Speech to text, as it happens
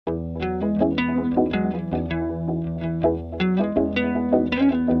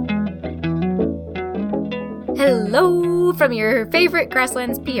Hello from your favorite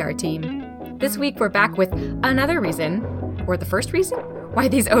Grasslands PR team. This week we're back with another reason, or the first reason, why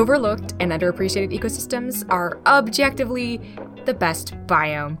these overlooked and underappreciated ecosystems are objectively the best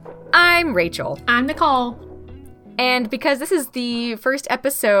biome. I'm Rachel. I'm Nicole. And because this is the first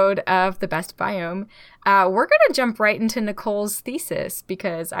episode of the best biome, we're going to jump right into Nicole's thesis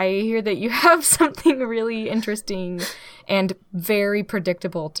because I hear that you have something really interesting and very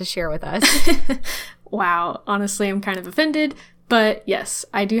predictable to share with us. Wow. Honestly, I'm kind of offended. But yes,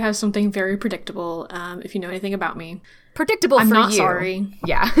 I do have something very predictable, if you know anything about me. Predictable I'm for you. not sorry.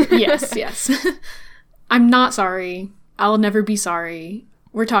 Yeah. Yes. I'm not sorry. I'll never be sorry.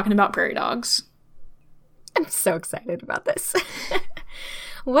 We're talking about prairie dogs. I'm so excited about this.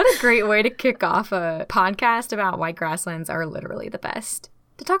 What a great way to kick off a podcast about why grasslands are literally the best.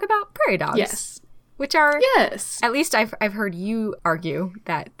 To talk about prairie dogs. Yes. Which are, yes, at least I've heard you argue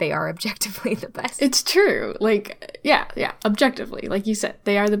that they are objectively the best. It's true. Yeah, objectively, like you said,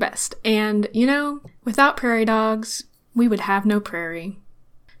 they are the best. And, without prairie dogs, we would have no prairie.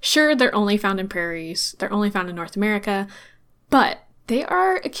 Sure, they're only found in prairies. They're only found in North America. But they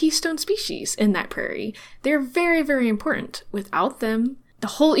are a keystone species in that prairie. They're very, very important. Without them, the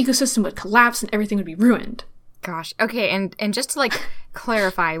whole ecosystem would collapse and everything would be ruined. Gosh. Okay, and just to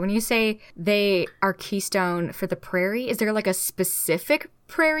clarify, when you say they are keystone for the prairie, is there a specific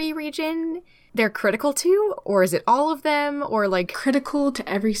prairie region they're critical to? Or is it all of them? Or critical to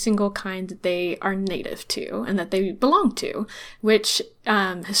every single kind that they are native to and that they belong to, which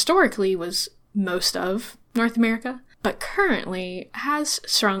historically was most of North America, but currently has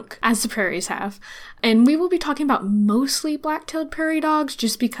shrunk as the prairies have. And we will be talking about mostly black-tailed prairie dogs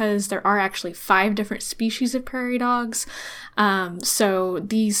just because there are actually 5 different species of prairie dogs. So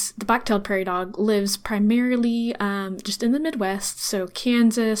the black-tailed prairie dog lives primarily just in the Midwest, so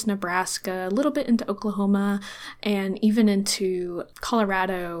Kansas, Nebraska, a little bit into Oklahoma, and even into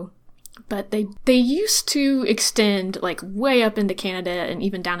Colorado. But they used to extend way up into Canada and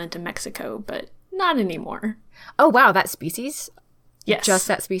even down into Mexico, but not anymore. Oh, wow, that species? Yes. Just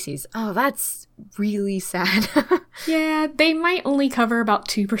that species. Oh, that's really sad. Yeah, they might only cover about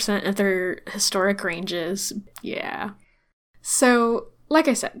 2% of their historic ranges. Yeah. So, like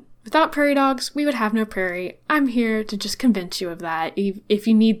I said, without prairie dogs, we would have no prairie. I'm here to just convince you of that. If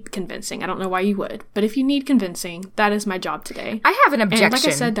you need convincing, I don't know why you would, but if you need convincing, that is my job today. I have an objection. And like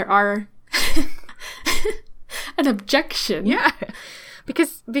I said, there are... An objection? Yeah.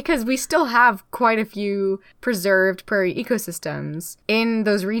 Because we still have quite a few preserved prairie ecosystems in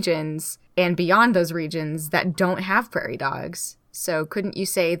those regions and beyond those regions that don't have prairie dogs. So couldn't you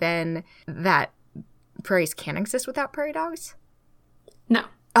say then that prairies can exist without prairie dogs? No.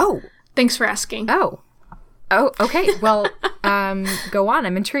 Oh. Thanks for asking. Oh, okay. Well, go on.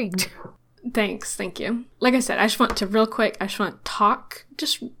 I'm intrigued. Thanks. Thank you. Like I said, I just want to talk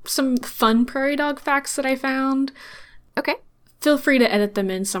just some fun prairie dog facts that I found. Okay. Feel free to edit them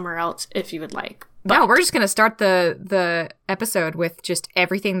in somewhere else if you would like. But no, we're just going to start the episode with just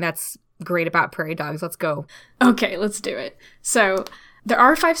everything that's great about prairie dogs. Let's go. Okay, let's do it. So, there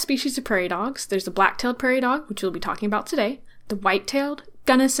are 5 species of prairie dogs. There's the black-tailed prairie dog, which we'll be talking about today, the white-tailed,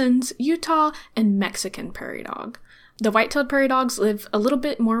 Gunnison's, Utah, and Mexican prairie dog. The white-tailed prairie dogs live a little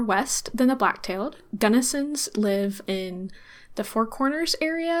bit more west than the black-tailed. Gunnison's live in the Four Corners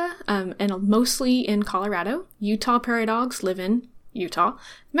area, and mostly in Colorado. Utah prairie dogs live in Utah.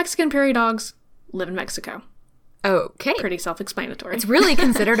 Mexican prairie dogs live in Mexico. Okay. Pretty self-explanatory. It's really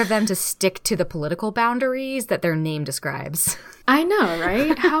considered of them to stick to the political boundaries that their name describes. I know,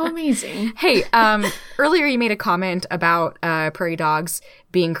 right? How amazing. Hey, earlier you made a comment about prairie dogs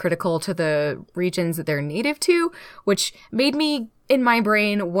being critical to the regions that they're native to, which made me, in my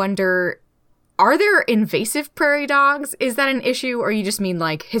brain, wonder... Are there invasive prairie dogs? Is that an issue, or you just mean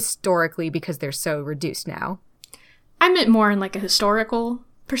historically because they're so reduced now? I meant more in a historical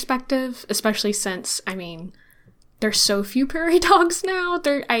perspective, especially since, there's so few prairie dogs now.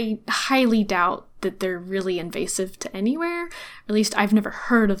 I highly doubt that they're really invasive to anywhere. At least I've never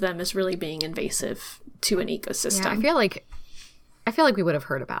heard of them as really being invasive to an ecosystem. Yeah, I feel like we would have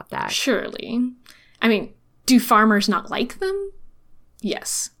heard about that. Surely. Do farmers not like them?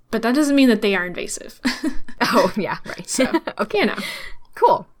 Yes. But that doesn't mean that they are invasive. Oh, yeah, right. So, okay.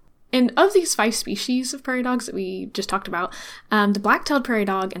 Cool. And of these 5 species of prairie dogs that we just talked about, the black-tailed prairie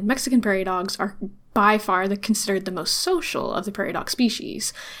dog and Mexican prairie dogs are by far considered the most social of the prairie dog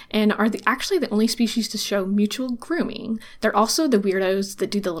species, and are actually the only species to show mutual grooming. They're also the weirdos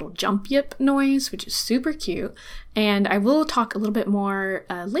that do the little jump yip noise, which is super cute. And I will talk a little bit more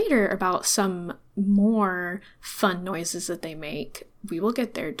later about some more fun noises that they make. We will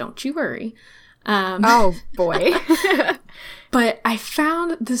get there, don't you worry. Oh, boy. But I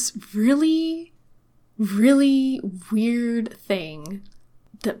found this really, really weird thing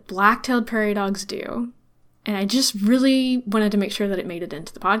that black-tailed prairie dogs do. And I just really wanted to make sure that it made it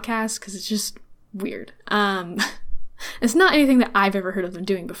into the podcast because it's just weird. It's not anything that I've ever heard of them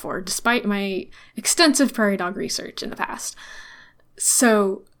doing before, despite my extensive prairie dog research in the past.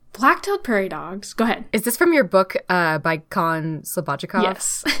 So, black-tailed prairie dogs... Go ahead. Is this from your book by Khan Slobodchikov?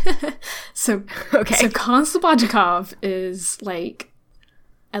 Yes. So Okay. Khan Slobodchikov is, like,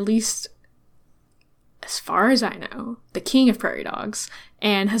 at least as far as I know, the king of prairie dogs,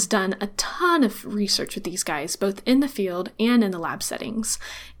 and has done a ton of research with these guys, both in the field and in the lab settings.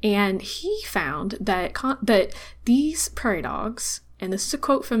 And he found that that these prairie dogs, and this is a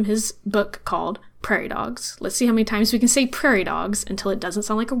quote from his book called Prairie Dogs. Let's see how many times we can say prairie dogs until it doesn't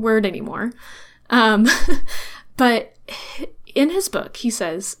sound like a word anymore. But in his book, he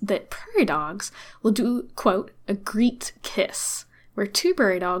says that prairie dogs will do, quote, a greet kiss, where two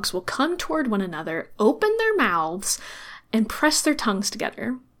prairie dogs will come toward one another, open their mouths, and press their tongues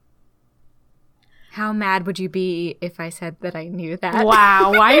together. How mad would you be if I said that I knew that?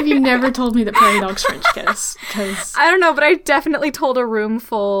 Wow, why have you never told me that prairie dogs French kiss? Because I don't know, but I definitely told a room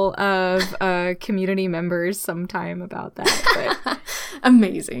full of community members sometime about that. But...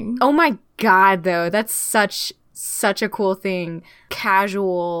 Amazing. Oh my god, though, that's such a cool thing.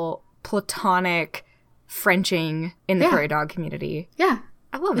 Casual, platonic Frenching in the prairie dog community. Yeah.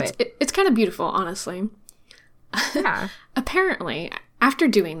 I love it. It's kind of beautiful, honestly. Yeah. Apparently, after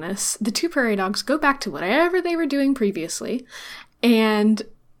doing this, the two prairie dogs go back to whatever they were doing previously, and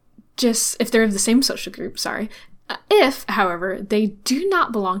just, if they're of the same social group, if, however, they do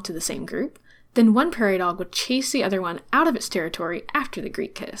not belong to the same group, then one prairie dog would chase the other one out of its territory after the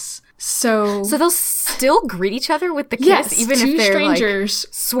greet kiss. So they'll still greet each other with the kiss, yes, even if they're strangers,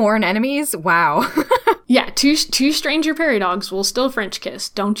 like sworn enemies? Wow. Yeah, two stranger prairie dogs will still French kiss.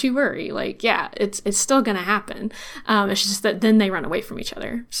 Don't you worry. Like, yeah, it's still gonna happen. It's just that then they run away from each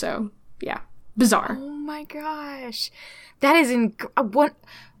other. So, yeah, bizarre. Oh my gosh, that is what?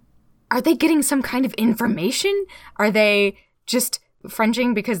 Are they getting some kind of information? Are they just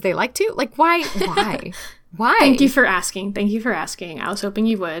Frenching because they like to? Like, why? Why? Thank you for asking. I was hoping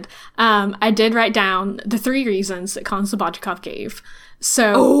you would. I did write down the 3 reasons that Khan Slobodchikov gave.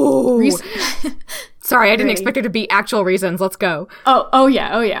 So, sorry, I didn't expect there to be actual reasons. Let's go. Oh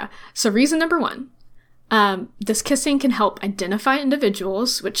yeah. So reason number 1, this kissing can help identify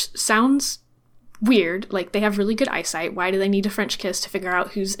individuals, which sounds weird. Like, they have really good eyesight. Why do they need a French kiss to figure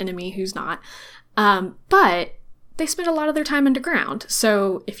out who's enemy, who's not? But they spend a lot of their time underground.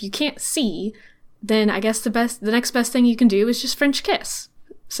 So if you can't see, then I guess the next best thing you can do is just French kiss.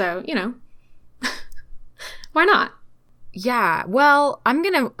 So, why not? Yeah, well, I'm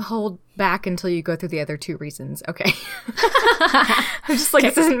going to hold back until you go through the other 2 reasons. Okay. I'm just like,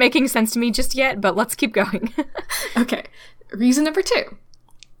 This isn't making sense to me just yet, but let's keep going. Okay. Reason number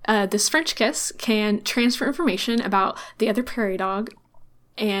 2. This French kiss can transfer information about the other prairie dog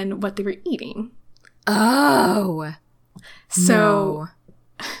and what they were eating. Oh. So,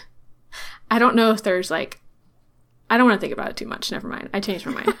 no. I don't know if there's I don't want to think about it too much. Never mind. I changed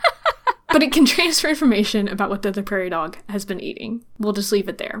my mind. But it can transfer information about what the other prairie dog has been eating. We'll just leave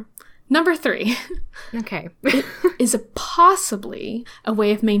it there. Number 3. Okay. It is possibly a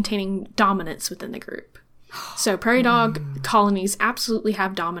way of maintaining dominance within the group. So prairie dog colonies absolutely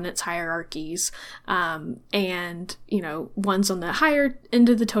have dominance hierarchies. And, ones on the higher end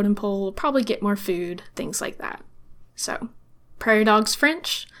of the totem pole will probably get more food, things like that. So prairie dogs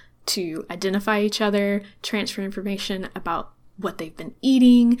French to identify each other, transfer information about what they've been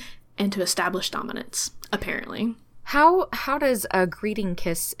eating, and to establish dominance, apparently. How does a greeting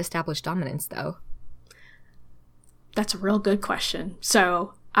kiss establish dominance, though? That's a real good question.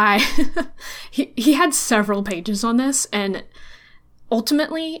 So he had several pages on this, and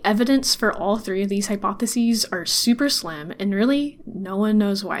ultimately, evidence for all 3 of these hypotheses are super slim, and really, no one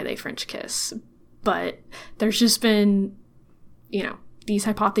knows why they French kiss. But there's just been, these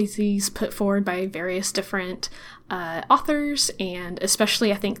hypotheses put forward by various different authors, and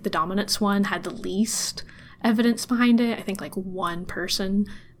especially I think the dominance one had the least evidence behind it. I think 1 person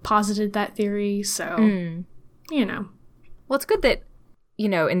posited that theory, so, Well, it's good that,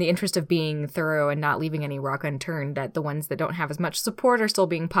 in the interest of being thorough and not leaving any rock unturned, that the ones that don't have as much support are still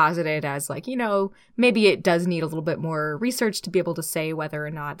being posited as, maybe it does need a little bit more research to be able to say whether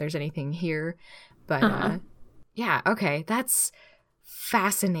or not there's anything here. But, yeah, okay, that's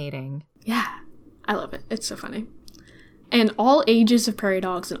fascinating. Yeah, I love it. It's so funny. And all ages of prairie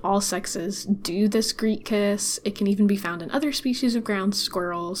dogs and all sexes do this greet kiss. It can even be found in other species of ground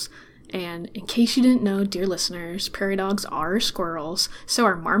squirrels. And in case you didn't know, dear listeners, prairie dogs are squirrels. So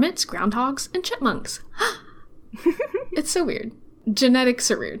are marmots, groundhogs, and chipmunks. It's so weird.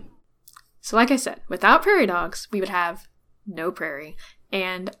 Genetics are weird. So like I said, without prairie dogs, we would have no prairie.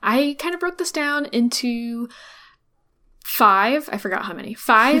 And I kind of broke this down into 5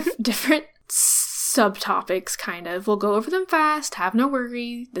 different subtopics, kind of. We'll go over them fast, have no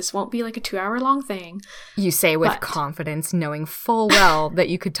worry. This won't be like a 2-hour-long thing. You say with confidence, knowing full well that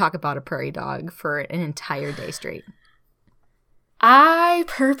you could talk about a prairie dog for an entire day straight. I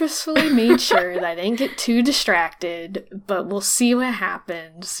purposefully made sure that I didn't get too distracted, but we'll see what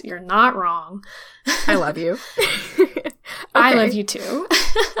happens. You're not wrong. I love you. I love you too.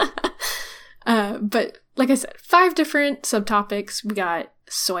 But like I said, 5 different subtopics. We got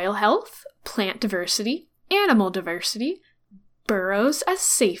soil health, plant diversity, animal diversity, burrows as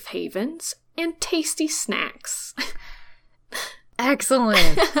safe havens, and tasty snacks.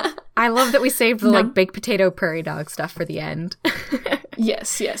 Excellent. I love that we saved the baked potato prairie dog stuff for the end.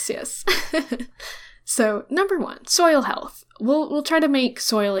 Yes. So, number 1, soil health. We'll try to make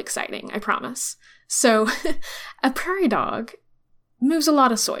soil exciting, I promise. So, a prairie dog moves a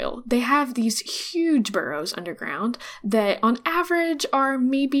lot of soil. They have these huge burrows underground that on average are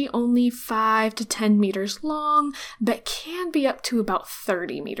maybe only 5 to 10 meters long, but can be up to about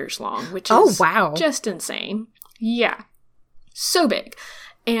 30 meters long, which is just insane. Yeah. So big.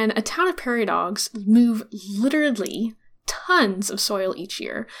 And a town of prairie dogs move literally tons of soil each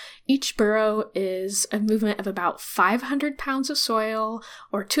year. Each burrow is a movement of about 500 pounds of soil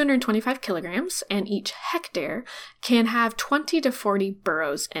or 225 kilograms, and each hectare can have 20 to 40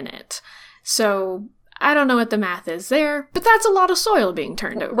 burrows in it. So I don't know what the math is there, but that's a lot of soil being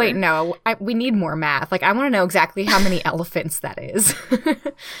turned over. Wait, no, we need more math. I want to know exactly how many elephants that is.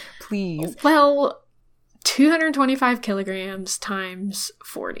 Please. Well, 225 kilograms times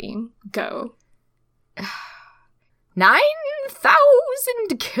 40. Go.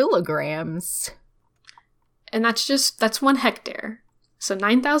 9,000 kilograms. And that's 1 hectare. So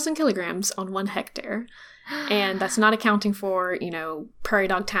 9,000 kilograms on 1 hectare. And that's not accounting for, prairie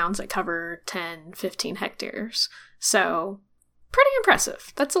dog towns that cover 10, 15 hectares. So pretty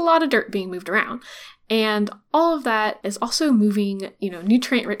impressive. That's a lot of dirt being moved around. And all of that is also moving,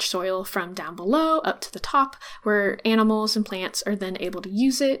 nutrient-rich soil from down below up to the top, where animals and plants are then able to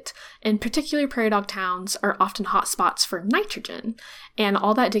use it. And particularly prairie dog towns are often hot spots for nitrogen. And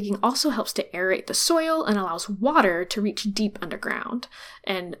all that digging also helps to aerate the soil and allows water to reach deep underground.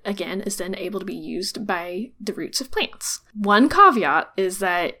 And again, is then able to be used by the roots of plants. One caveat is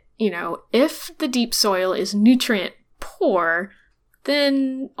that, if the deep soil is nutrient poor,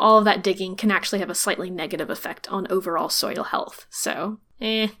 then all of that digging can actually have a slightly negative effect on overall soil health. So,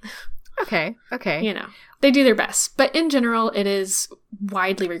 Okay. They do their best. But in general, it is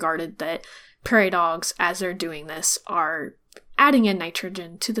widely regarded that prairie dogs, as they're doing this, are adding in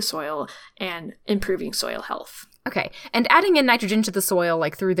nitrogen to the soil and improving soil health. Okay. And adding in nitrogen to the soil,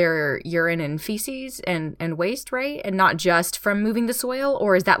 through their urine and feces and waste, right? And not just from moving the soil?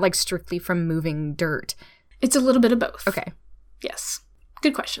 Or is that, strictly from moving dirt? It's a little bit of both. Okay. Yes.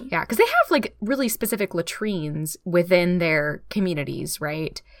 Good question. Yeah, because they have, really specific latrines within their communities,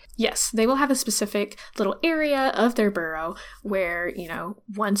 right? Yes, they will have a specific little area of their burrow where,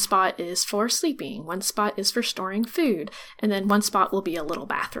 one spot is for sleeping, one spot is for storing food, and then one spot will be a little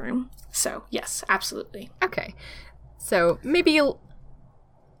bathroom. So, yes, absolutely. Okay. So, maybe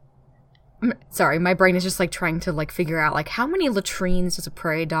sorry, my brain is just, trying to, figure out, how many latrines does a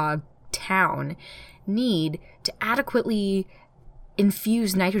prairie dog town need to adequately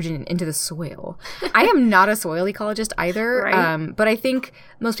infuse nitrogen into the soil. I am not a soil ecologist either, right. But I think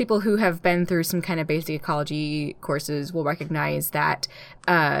most people who have been through some kind of basic ecology courses will recognize that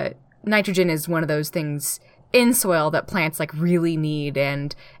nitrogen is one of those things in soil that plants really need,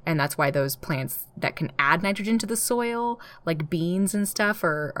 and that's why those plants that can add nitrogen to the soil, like beans and stuff,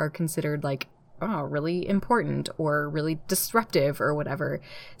 are considered really important or really disruptive or whatever.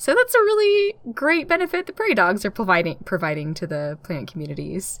 So that's a really great benefit the prairie dogs are providing to the plant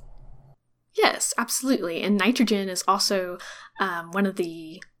communities. Yes, absolutely. And nitrogen is also one of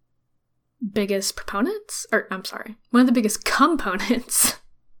the biggest one of the biggest components.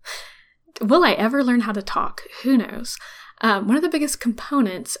 Will I ever learn how to talk? Who knows? One of the biggest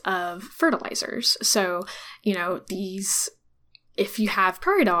components of fertilizers. So, if you have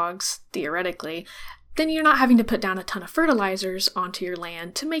prairie dogs, theoretically, then you're not having to put down a ton of fertilizers onto your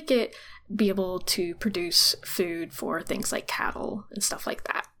land to make it be able to produce food for things like cattle and stuff like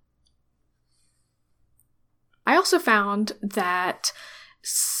that. I also found that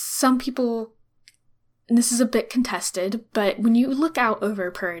some people and this is a bit contested, but when you look out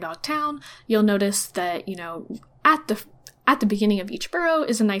over Prairie Dog Town, you'll notice that, at the beginning of each burrow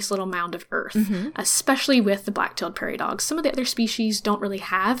is a nice little mound of earth, especially with the black-tailed prairie dogs. Some of the other species don't really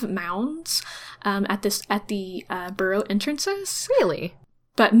have mounds at the burrow entrances. Really?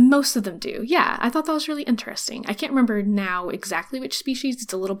 But most of them do. Yeah, I thought that was really interesting. I can't remember now exactly which species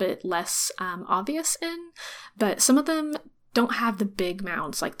it's a little bit less obvious in, but some of them don't have the big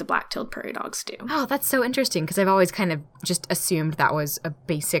mounds like the black-tailed prairie dogs do. Oh, that's so interesting, because I've always kind of just assumed that was a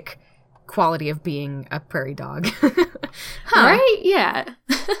basic quality of being a prairie dog. Right? Yeah.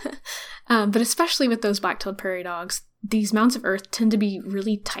 But especially with those black-tailed prairie dogs, these mounds of earth tend to be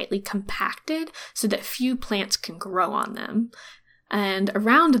really tightly compacted so that few plants can grow on them. And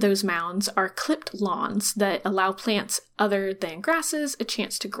around those mounds are clipped lawns that allow plants other than grasses a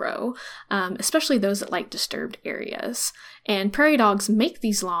chance to grow, especially those that like disturbed areas. And prairie dogs make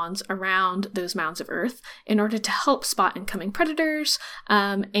these lawns around those mounds of earth in order to help spot incoming predators.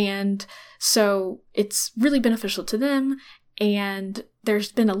 And so it's really beneficial to them. And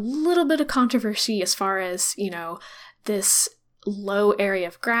there's been a little bit of controversy as far as, this low area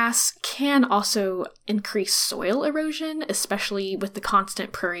of grass can also increase soil erosion, especially with the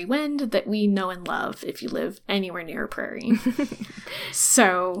constant prairie wind that we know and love if you live anywhere near a prairie.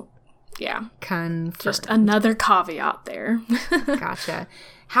 So, yeah. Confirmed. Just another caveat there. Gotcha.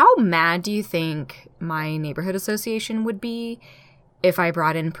 How mad do you think my neighborhood association would be if I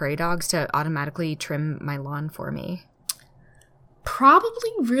brought in prairie dogs to automatically trim my lawn for me?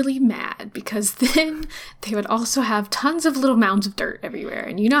 Probably really mad, because then they would also have tons of little mounds of dirt everywhere.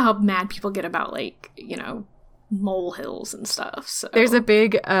 And you know how mad people get about, molehills and stuff. So there's a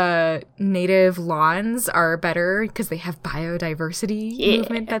big native lawns are better because they have biodiversity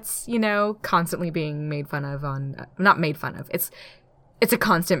movement that's, constantly being made fun of not made fun of. It's a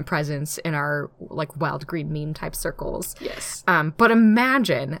constant presence in our wild green meme type circles. Yes. But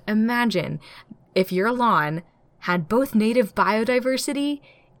imagine if your lawn had both native biodiversity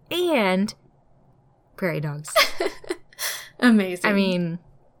and prairie dogs. Amazing. I mean,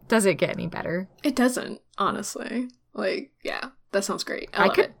 does it get any better? It doesn't, honestly. Yeah, that sounds great. I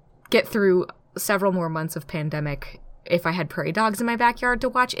love could it. Get through several more months of pandemic if I had prairie dogs in my backyard to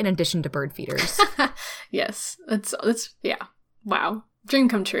watch, in addition to bird feeders. Yes, that's yeah. Wow. Dream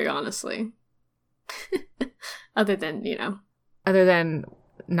come true, honestly. Other than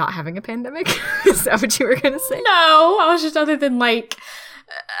not having a pandemic? Is that what you were going to say? No, I was just other than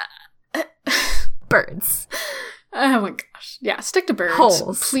birds. Oh my gosh. Yeah, stick to birds.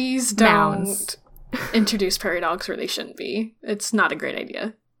 Holes. Please don't Mounds. introduce prairie dogs where they shouldn't be. It's not a great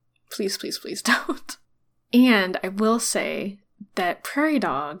idea. Please, please, please don't. And I will say that prairie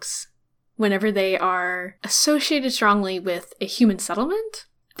dogs, whenever they are associated strongly with a human settlement,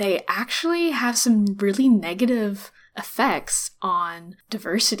 they actually have some really negative effects on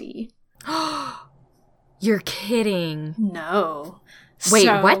diversity. You're kidding. No. Wait,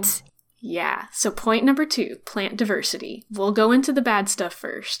 what? Yeah. So point number 2, plant diversity. We'll go into the bad stuff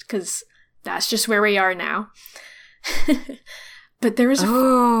first, because that's just where we are now. But there was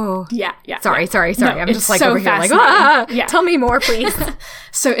yeah. Sorry. No, I'm just so over here tell me more, please.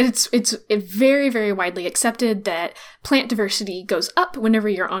 So it's very, very widely accepted that plant diversity goes up whenever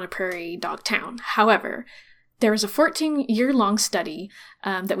you're on a prairie dog town. However, there was a 14-year-long study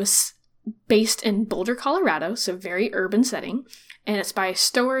that was based in Boulder, Colorado, so very urban setting, and it's by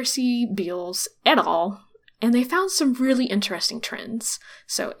Stower C. Beals et al., and they found some really interesting trends.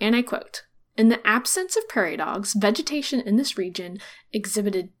 So, and I quote, "In the absence of prairie dogs, vegetation in this region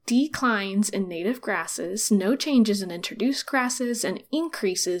exhibited declines in native grasses, no changes in introduced grasses, and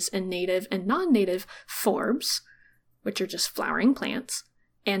increases in native and non-native forbs," which are just flowering plants,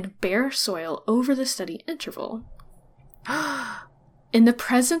 "and bare soil over the study interval. In the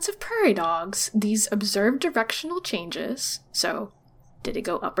presence of prairie dogs, these observed directional changes," so did it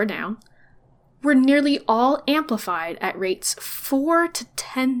go up or down, "were nearly all amplified at rates 4 to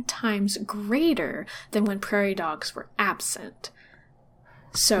 10 times greater than when prairie dogs were absent."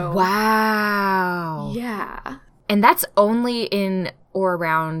 So wow. Yeah. And that's only in or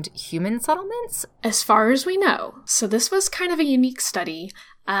around human settlements? As far as we know. So this was kind of a unique study.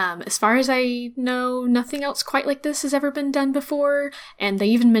 As far as I know, nothing else quite like this has ever been done before. And they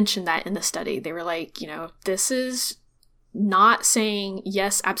even mentioned that in the study. They were like, this is not saying,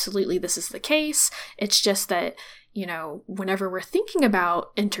 yes, absolutely, this is the case. It's just that, whenever we're thinking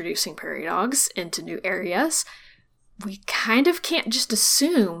about introducing prairie dogs into new areas, we kind of can't just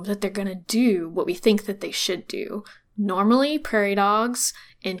assume that they're going to do what we think that they should do. Normally, prairie dogs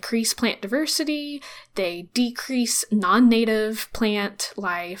increase plant diversity, they decrease non-native plant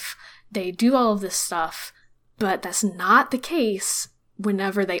life, they do all of this stuff, but that's not the case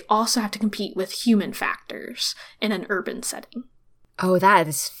whenever they also have to compete with human factors in an urban setting. Oh, that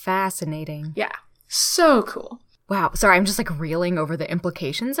is fascinating. Yeah, so cool. Wow. Sorry, I'm just like reeling over the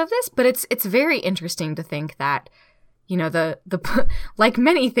implications of this, but it's very interesting to think that, you know, the like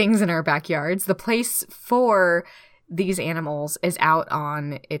many things in our backyards, the place for these animals is out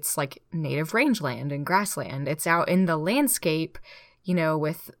on its like native rangeland and grassland. It's out in the landscape, you know,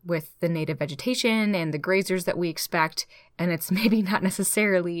 with the native vegetation and the grazers that we expect, and it's maybe not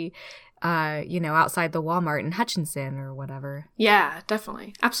necessarily you know, outside the Walmart in Hutchinson or whatever. Yeah,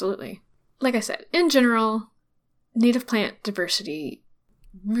 definitely. Absolutely. Like I said, in general, native plant diversity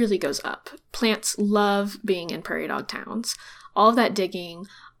really goes up. Plants love being in prairie dog towns. All of that digging,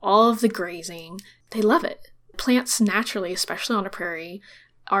 all of the grazing, they love it. Plants naturally, especially on a prairie,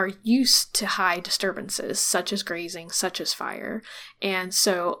 are used to high disturbances, such as grazing, such as fire. And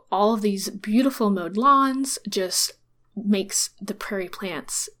so all of these beautiful mowed lawns just makes the prairie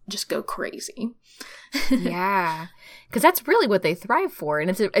plants just go crazy. Yeah, because that's really what they thrive for, and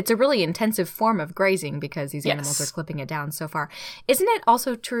it's a really intensive form of grazing because these animals are clipping it down so far. Isn't it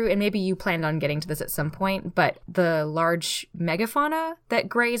also true, and maybe you planned on getting to this at some point, but the large megafauna that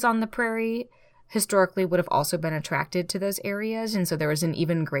graze on the prairie historically would have also been attracted to those areas, and so there was an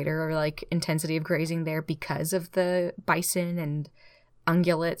even greater like intensity of grazing there because of the bison and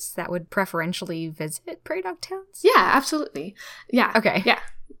ungulates that would preferentially visit prairie dog towns? Yeah, absolutely. Yeah. Okay. Yeah.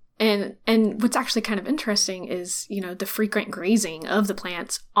 And what's actually kind of interesting is, you know, the frequent grazing of the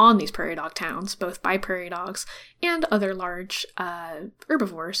plants on these prairie dog towns, both by prairie dogs and other large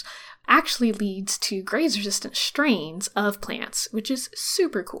herbivores, actually leads to graze-resistant strains of plants, which is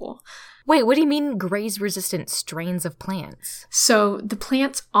super cool. Wait, what do you mean graze-resistant strains of plants? So the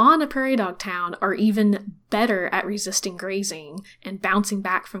plants on a prairie dog town are even better at resisting grazing and bouncing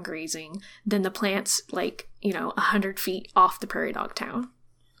back from grazing than the plants, like, you know, 100 feet off the prairie dog town.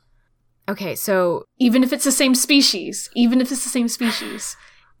 Okay, so even if it's the same species,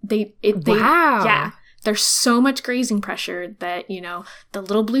 wow. Yeah, there's so much grazing pressure that, you know, the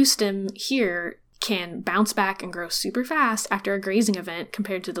little blue stem here can bounce back and grow super fast after a grazing event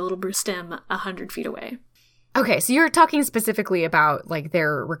compared to the little blue stem 100 feet away. Okay, so you're talking specifically about like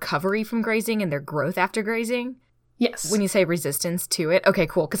their recovery from grazing and their growth after grazing? Yes. When you say resistance to it. Okay,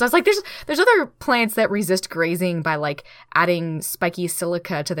 cool. Because I was like, there's other plants that resist grazing by like adding spiky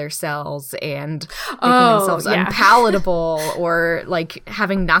silica to their cells and making themselves unpalatable or like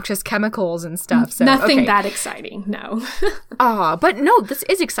having noxious chemicals and stuff. So nothing that exciting, no. But no, this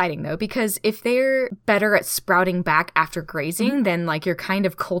is exciting though, because if they're better at sprouting back after grazing, then like you're kind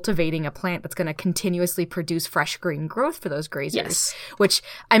of cultivating a plant that's going to continuously produce fresh green growth for those grazers. Yes. Which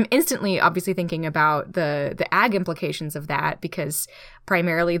I'm instantly obviously thinking about the ag implications of that, because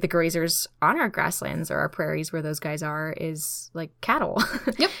primarily the grazers on our grasslands or our prairies where those guys are is like cattle.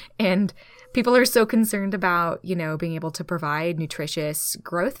 Yep. And people are so concerned about, you know, being able to provide nutritious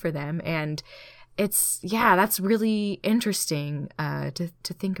growth for them. And that's really interesting to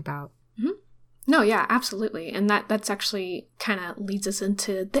think about. Mm-hmm. No, yeah, absolutely. And that's actually kind of leads us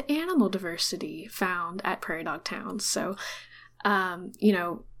into the animal diversity found at prairie dog towns. So, you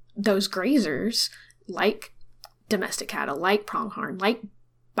know, those grazers, like domestic cattle, like pronghorn, like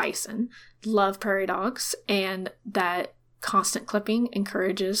bison, love prairie dogs, and that constant clipping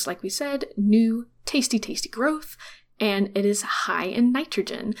encourages, like we said, new tasty growth, and it is high in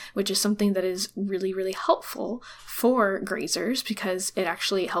nitrogen, which is something that is really, really helpful for grazers because it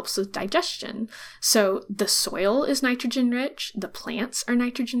actually helps with digestion. So the soil is nitrogen rich, the plants are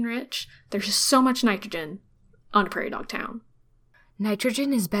nitrogen rich. There's just so much nitrogen on a prairie dog town.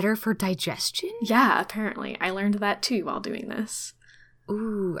 Nitrogen is better for digestion? Yeah, apparently. I learned that too while doing this.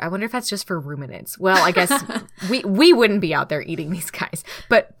 Ooh, I wonder if that's just for ruminants. Well, I guess we wouldn't be out there eating these guys.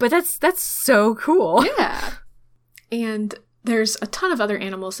 But that's so cool. Yeah. And there's a ton of other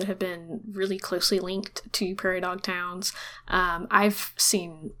animals that have been really closely linked to prairie dog towns. I've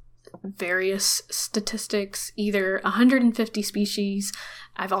seen various statistics, either 150 species.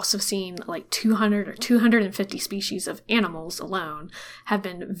 I've also seen like 200 or 250 species of animals alone have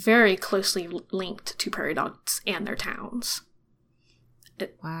been very closely linked to prairie dogs and their towns.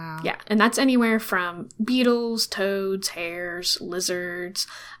 Wow. Yeah, and that's anywhere from beetles, toads, hares, lizards,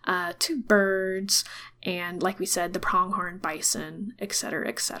 to birds, and like we said, the pronghorn bison, etc.,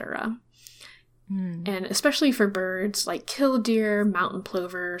 etc. And especially for birds like killdeer, mountain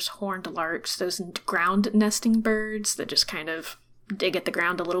plovers, horned larks, those ground nesting birds that just kind of dig at the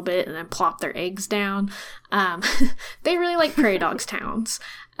ground a little bit and then plop their eggs down. They really like prairie dogs towns.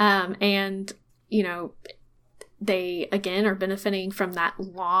 And, you know, they, again, are benefiting from that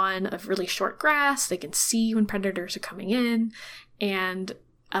lawn of really short grass. They can see when predators are coming in. And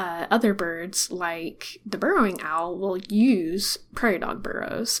other birds, like the burrowing owl, will use prairie dog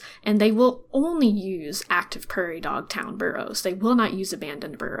burrows. And they will only use active prairie dog town burrows. They will not use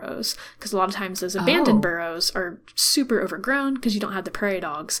abandoned burrows. Because a lot of times those abandoned burrows are super overgrown because you don't have the prairie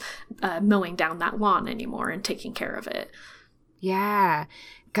dogs mowing down that lawn anymore and taking care of it. Yeah.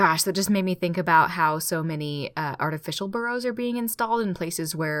 Gosh, that just made me think about how so many artificial burrows are being installed in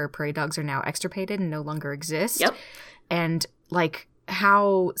places where prairie dogs are now extirpated and no longer exist. Yep. And, like,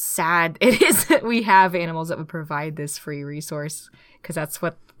 how sad it is that we have animals that would provide this free resource, because that's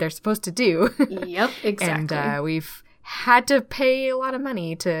what they're supposed to do. Yep, exactly. And we've had to pay a lot of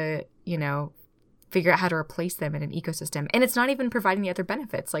money to, you know, figure out how to replace them in an ecosystem. And it's not even providing the other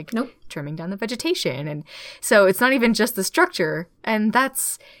benefits, like trimming down the vegetation. And so it's not even just the structure. And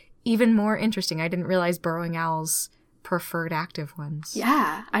that's even more interesting. I didn't realize burrowing owls preferred active ones.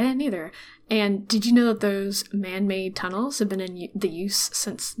 Yeah, I didn't either. And did you know that those man-made tunnels have been in the use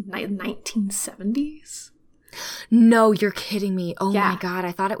since the 1970s? No, you're kidding me. Oh my God.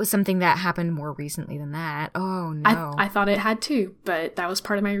 I thought it was something that happened more recently than that. Oh no. I thought it had too, but that was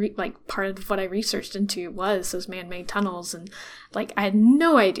part of my, part of what I researched into was those man-made tunnels. And like, I had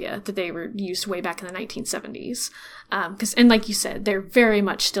no idea that they were used way back in the 1970s. And like you said, they're very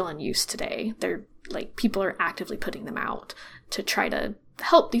much still in use today. They're like, people are actively putting them out to try to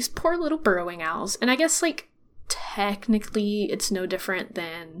help these poor little burrowing owls. And I guess like, technically it's no different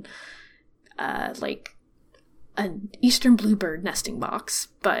than, like, an eastern bluebird nesting box,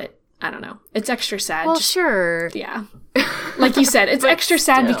 but I don't know. It's extra sad. Well, sure. Yeah. Like you said, it's extra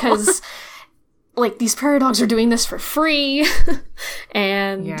sad because like these prairie dogs are doing this for free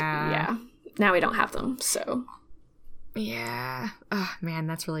and yeah, now we don't have them. So yeah. Oh man,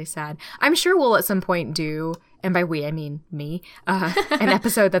 that's really sad. I'm sure we'll at some point do, and by we I mean me, an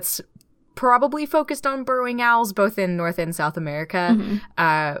episode that's probably focused on burrowing owls both in North and South America.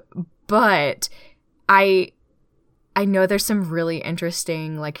 Mm-hmm. But I know there's some really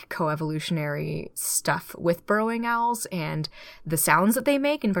interesting, like, coevolutionary stuff with burrowing owls and the sounds that they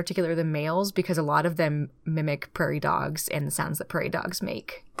make, in particular the males, because a lot of them mimic prairie dogs and the sounds that prairie dogs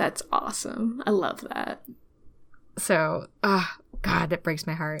make. That's awesome. I love that. So, God, that breaks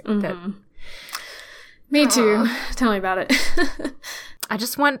my heart. Mm-hmm. Me too. Tell me about it. I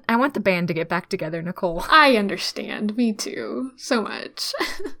want the band to get back together, Nicole. I understand. Me too. So much.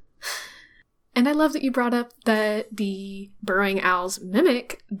 And I love that you brought up that the burrowing owls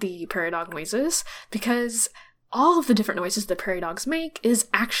mimic the prairie dog noises, because all of the different noises the prairie dogs make is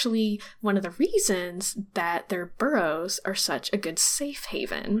actually one of the reasons that their burrows are such a good safe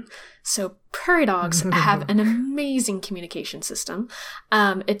haven. So prairie dogs have an amazing communication system.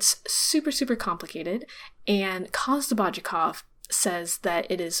 It's super, super complicated, and Kozdabajikov says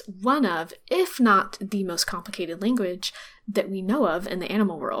that it is one of, if not the most complicated language that we know of in the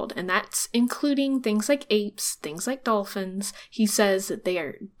animal world. And that's including things like apes, things like dolphins. He says that they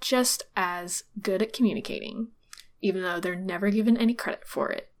are just as good at communicating, even though they're never given any credit for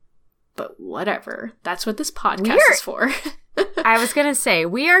it. But whatever. That's what this podcast is for. I was going to say,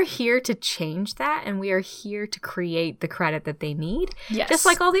 we are here to change that, and we are here to create the credit that they need. Yes. Just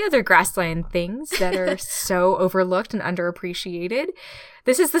like all the other grassland things that are so overlooked and underappreciated.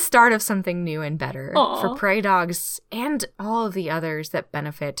 This is the start of something new and better for prairie dogs and all of the others that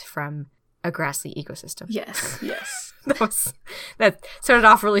benefit from a grassy ecosystem. Yes, yes. That started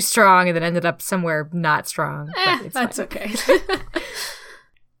off really strong and then ended up somewhere not strong. That's fine. Okay.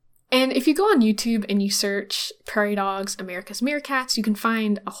 And if you go on YouTube and you search Prairie Dogs, America's Meerkats, you can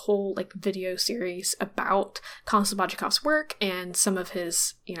find a whole like video series about Kozdabajkov's work and some of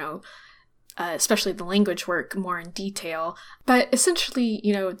his, especially the language work more in detail. But essentially,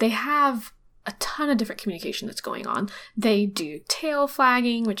 they have a ton of different communication that's going on. They do tail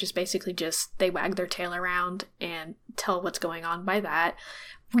flagging, which is basically just they wag their tail around and tell what's going on by that.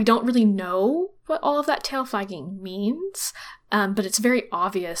 We don't really know what all of that tail flagging means, but it's very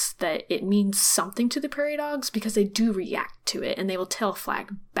obvious that it means something to the prairie dogs because they do react to it and they will tail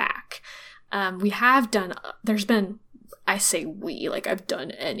flag back. I say we, like I've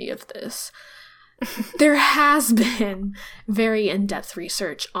done any of this. There has been very in-depth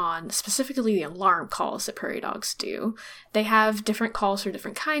research on specifically the alarm calls that prairie dogs do. They have different calls for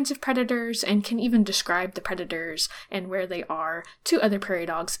different kinds of predators and can even describe the predators and where they are to other prairie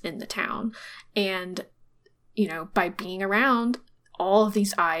dogs in the town. And, by being around all of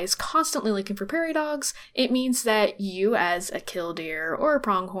these eyes constantly looking for prairie dogs, it means that you as a killdeer or a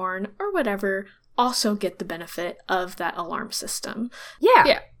pronghorn or whatever also get the benefit of that alarm system.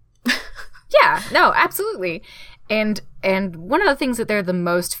 Yeah. Yeah, no, absolutely. And one of the things that they're the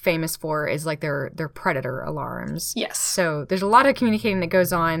most famous for is like their predator alarms. Yes. So there's a lot of communicating that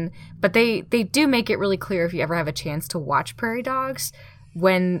goes on, but they do make it really clear if you ever have a chance to watch prairie dogs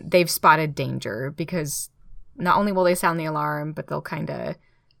when they've spotted danger, because not only will they sound the alarm, but they'll kind of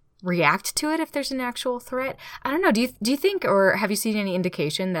react to it if there's an actual threat. I don't know. Do you think, or have you seen any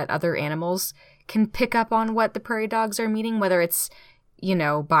indication that other animals can pick up on what the prairie dogs are meaning, whether it's, you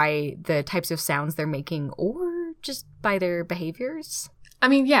know, by the types of sounds they're making or just by their behaviors? I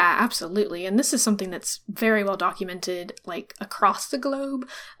mean, yeah, absolutely. And this is something that's very well documented, like, across the globe.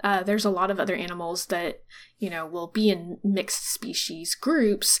 There's a lot of other animals that, you know, will be in mixed species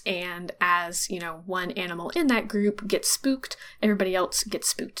groups. And as, you know, one animal in that group gets spooked, everybody else gets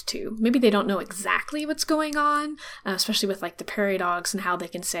spooked too. Maybe they don't know exactly what's going on, especially with, like, the prairie dogs and how they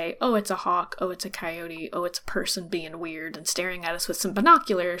can say, oh, it's a hawk, oh, it's a coyote, oh, it's a person being weird and staring at us with some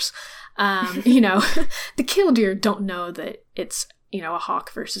binoculars. You know, the killdeer don't know that it's, you know, a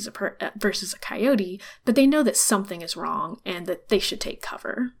hawk versus a coyote, but they know that something is wrong and that they should take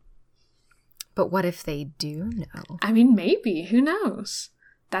cover. But what if they do know? I mean, maybe. Who knows?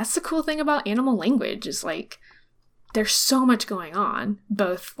 That's the cool thing about animal language is, like, there's so much going on,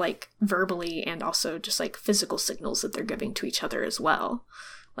 both, like, verbally and also just, like, physical signals that they're giving to each other as well.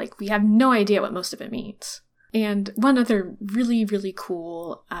 Like, we have no idea what most of it means. And one other really, really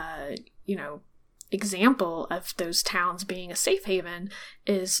cool, you know, example of those towns being a safe haven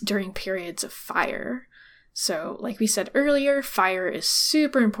is during periods of fire. So, like we said earlier, fire is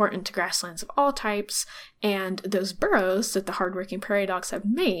super important to grasslands of all types, and those burrows that the hardworking prairie dogs have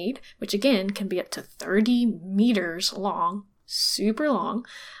made, which again can be up to 30 meters long, super long,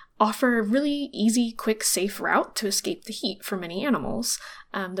 offer a really easy, quick, safe route to escape the heat for many animals.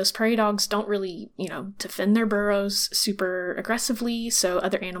 Those prairie dogs don't really, you know, defend their burrows super aggressively, so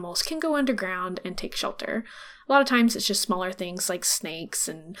other animals can go underground and take shelter. A lot of times it's just smaller things like snakes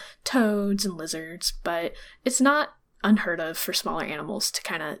and toads and lizards, but it's not unheard of for smaller animals to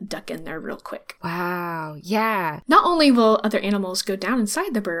kind of duck in there real quick. Wow, yeah. Not only will other animals go down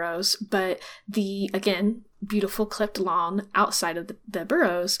inside the burrows, but the, again, beautiful clipped lawn outside of the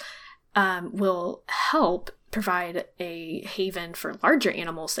burrows will help provide a haven for larger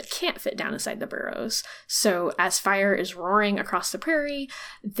animals that can't fit down inside the burrows. So as fire is roaring across the prairie,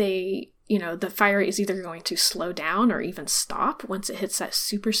 the fire is either going to slow down or even stop once it hits that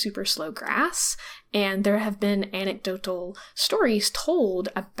super, super slow grass. And there have been anecdotal stories told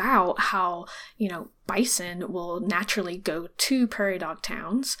about how, you know, bison will naturally go to prairie dog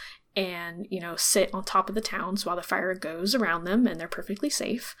towns and, you know, sit on top of the towns while the fire goes around them and they're perfectly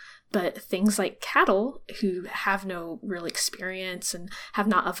safe. But things like cattle, who have no real experience and have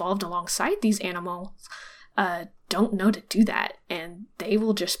not evolved alongside these animals, don't know to do that, and they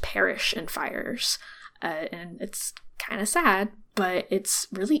will just perish in fires. And it's kind of sad, but it's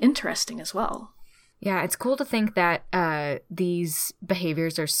really interesting as well. Yeah, it's cool to think that these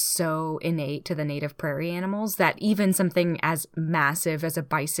behaviors are so innate to the native prairie animals that even something as massive as a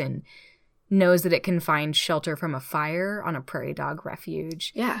bison knows that it can find shelter from a fire on a prairie dog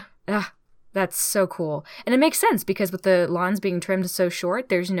refuge. Yeah. That's so cool. And it makes sense because with the lawns being trimmed so short,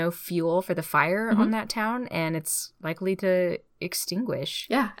 there's no fuel for the fire on that town, and it's likely to extinguish.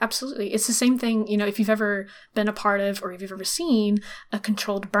 Yeah, absolutely. It's the same thing, you know, if you've ever been a part of or if you've ever seen a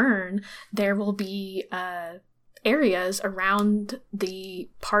controlled burn, there will be areas around the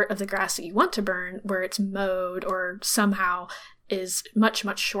part of the grass that you want to burn where it's mowed or somehow is much,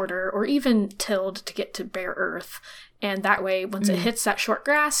 much shorter or even tilled to get to bare earth. And that way, once it hits that short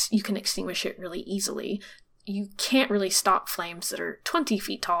grass, you can extinguish it really easily. You can't really stop flames that are 20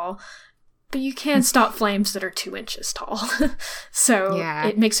 feet tall, but you can stop flames that are 2 inches tall. So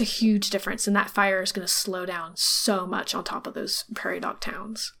It makes a huge difference. And that fire is going to slow down so much on top of those prairie dog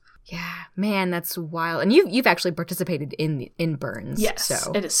towns. Yeah, man, that's wild. And you've actually participated in burns. Yes,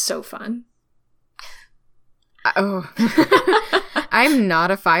 so. It is so fun. Oh, I'm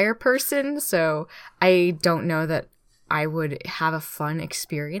not a fire person, so I don't know that I would have a fun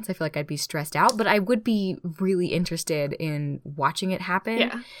experience. I feel like I'd be stressed out, but I would be really interested in watching it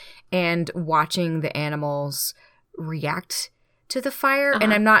happen and watching the animals react to the fire.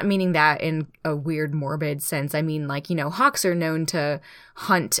 And I'm not meaning that in a weird, morbid sense. I mean, like, you know, hawks are known to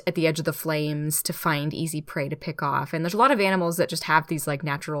hunt at the edge of the flames to find easy prey to pick off. And there's a lot of animals that just have these, like,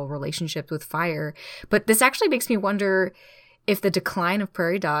 natural relationships with fire. But this actually makes me wonder if the decline of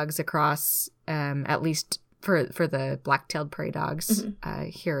prairie dogs across at least for the black-tailed prairie dogs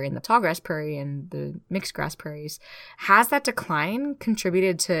here in the tallgrass prairie and the mixed grass prairies. Has that decline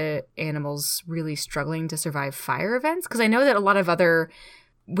contributed to animals really struggling to survive fire events? Because I know that a lot of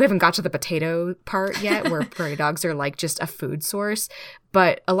we haven't got to the potato part yet where prairie dogs are like just a food source,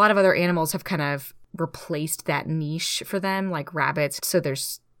 but a lot of other animals have kind of replaced that niche for them, like rabbits. So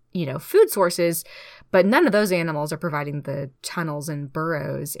there's, food sources, but none of those animals are providing the tunnels and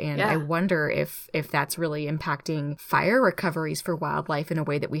burrows. And I wonder if that's really impacting fire recoveries for wildlife in a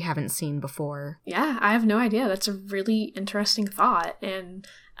way that we haven't seen before. Yeah, I have no idea. That's a really interesting thought. And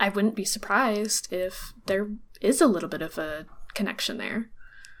I wouldn't be surprised if there is a little bit of a connection there.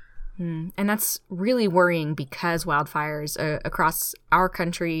 And that's really worrying because wildfires across our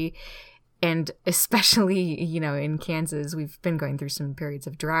country, and especially, in Kansas, we've been going through some periods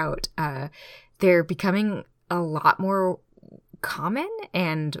of drought. They're becoming a lot more common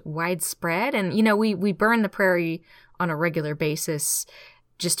and widespread. And, we burn the prairie on a regular basis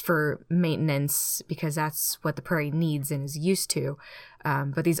just for maintenance because that's what the prairie needs and is used to.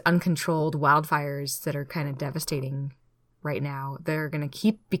 But these uncontrolled wildfires that are kind of devastating right now, they're going to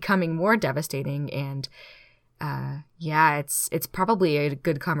keep becoming more devastating. And it's probably a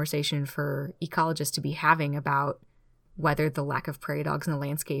good conversation for ecologists to be having about whether the lack of prairie dogs in the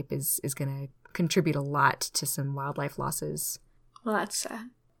landscape is going to contribute a lot to some wildlife losses. Well, that's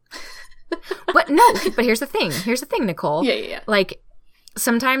sad. But here's the thing, Nicole. Yeah. Like,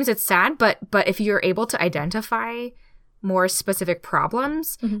 sometimes it's sad, but if you're able to identify more specific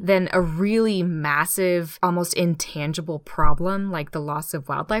problems, then a really massive, almost intangible problem like the loss of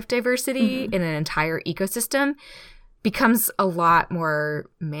wildlife diversity in an entire ecosystem becomes a lot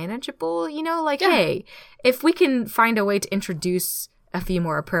more manageable. Hey, if we can find a way to introduce a few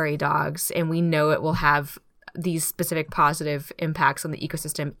more prairie dogs and we know it will have these specific positive impacts on the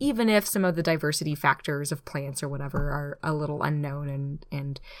ecosystem, even if some of the diversity factors of plants or whatever are a little unknown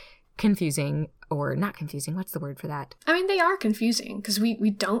and confusing, or not confusing. What's the word for that? I mean, they are confusing because we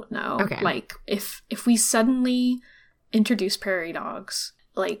don't know. Okay. Like, if we suddenly introduce prairie dogs,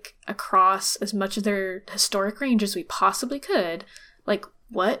 like, across as much of their historic range as we possibly could, like,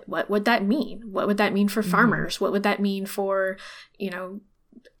 what would that mean? What would that mean for farmers? What would that mean for,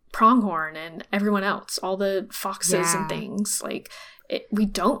 pronghorn and everyone else, all the foxes and things? Like, we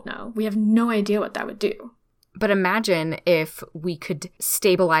don't know. We have no idea what that would do. But imagine if we could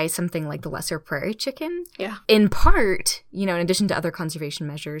stabilize something like the lesser prairie chicken. Yeah. In part, in addition to other conservation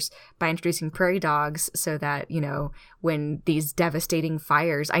measures, by introducing prairie dogs so that, when these devastating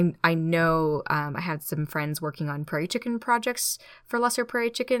fires, I know I had some friends working on prairie chicken projects for lesser prairie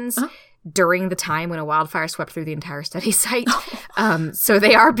chickens during the time when a wildfire swept through the entire study site. So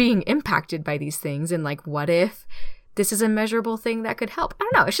they are being impacted by these things. And like, what if this is a measurable thing that could help? I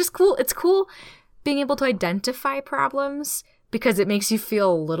don't know. It's just cool. It's cool being able to identify problems because it makes you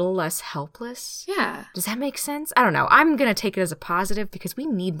feel a little less helpless. Yeah. Does that make sense? I don't know. I'm going to take it as a positive because we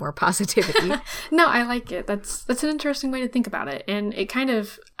need more positivity. No, I like it. That's an interesting way to think about it. And it kind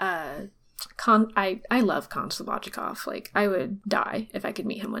of, I love Kon Slobodchikov. Like, I would die if I could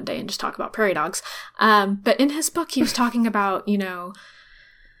meet him one day and just talk about prairie dogs. But in his book, he was talking about,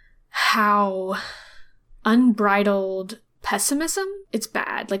 how unbridled pessimism, it's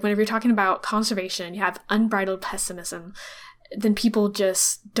bad. Like, whenever you're talking about conservation, you have unbridled pessimism, then people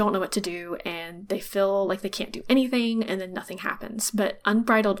just don't know what to do and they feel like they can't do anything and then nothing happens. But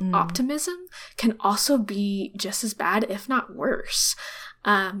unbridled optimism can also be just as bad, if not worse,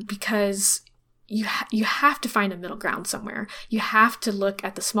 because you have to find a middle ground somewhere. You have to look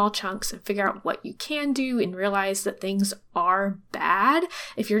at the small chunks and figure out what you can do and realize that things are bad.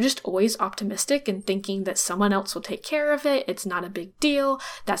 If you're just always optimistic and thinking that someone else will take care of it, it's not a big deal,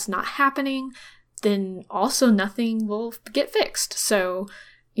 that's not happening, then also nothing will get fixed. So,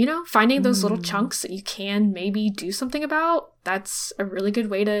 finding those little chunks that you can maybe do something about, that's a really good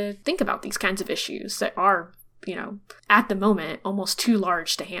way to think about these kinds of issues that are, at the moment, almost too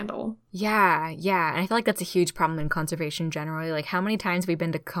large to handle. Yeah. And I feel like that's a huge problem in conservation generally. Like, how many times have we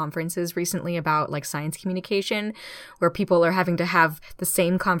been to conferences recently about, like, science communication where people are having to have the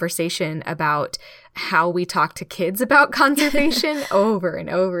same conversation about how we talk to kids about conservation over and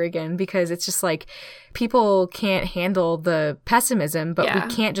over again, because it's just like people can't handle the pessimism, but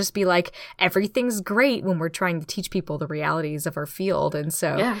we can't just be like, everything's great when we're trying to teach people the realities of our field. And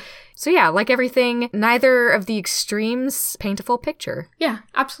so like everything, neither of the extremes paint a full picture. Yeah,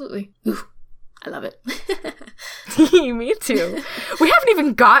 absolutely. Ooh, I love it. Me too. We haven't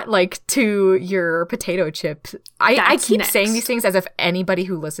even got to your potato chip. I keep next. saying these things as if anybody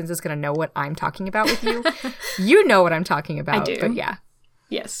who listens is going to know what I'm talking about with you. You know what I'm talking about. I do. But yeah.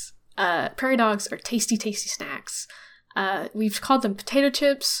 Yes. Prairie dogs are tasty, tasty snacks. We've called them potato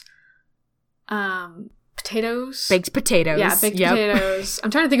chips, potatoes. Baked potatoes. Yeah, baked potatoes.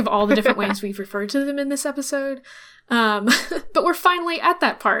 I'm trying to think of all the different ways we've referred to them in this episode. But we're finally at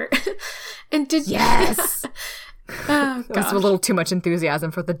that part. And Yes! Oh, it was a little too much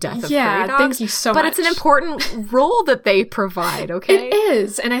enthusiasm for the death of prairie dogs. Thank you so much. But it's an important role that they provide, okay? It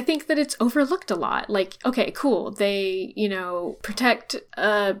is, and I think that it's overlooked a lot. Like, okay, cool. They, protect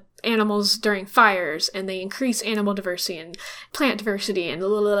animals during fires, and they increase animal diversity and plant diversity, and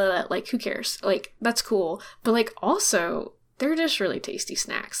like, who cares? Like, that's cool. But, like, also, they're just really tasty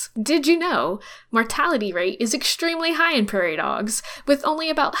snacks. Did you know mortality rate is extremely high in prairie dogs, with only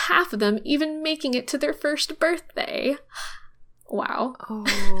about half of them even making it to their first birthday? Wow.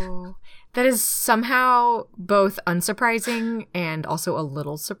 Oh, that is somehow both unsurprising and also a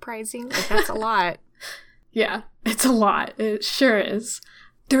little surprising. Like, that's a lot. Yeah, it's a lot. It sure is.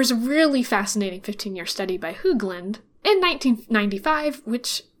 There was a really fascinating 15-year study by Hoogland in 1995,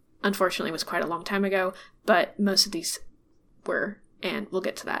 which unfortunately was quite a long time ago, but most of these were, and we'll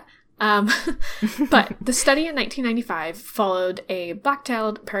get to that. But the study in 1995 followed a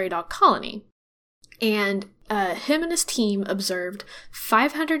black-tailed prairie dog colony, and him and his team observed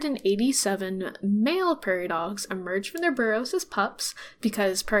 587 male prairie dogs emerge from their burrows as pups,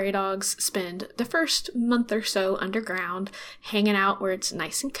 because prairie dogs spend the first month or so underground, hanging out where it's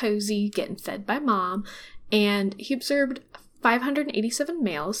nice and cozy, getting fed by mom, and he observed 587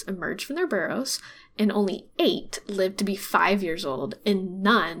 males emerge from their burrows, and only 8 lived to be 5 years old, and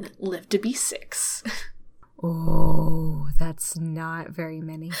none lived to be 6. Oh, that's not very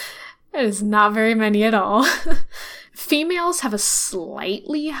many. It is not very many at all. Females have a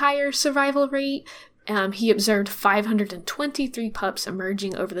slightly higher survival rate. He observed 523 pups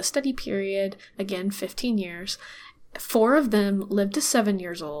emerging over the study period, again, 15 years. 4 of them lived to 7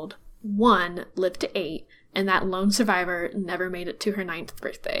 years old, 1 lived to 8, and that lone survivor never made it to her 9th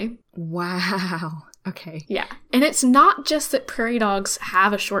birthday. Wow. Okay. Yeah. And it's not just that prairie dogs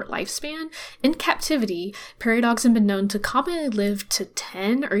have a short lifespan. In captivity, prairie dogs have been known to commonly live to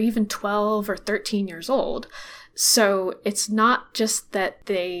 10 or even 12 or 13 years old. So it's not just that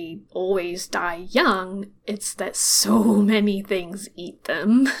they always die young, it's that so many things eat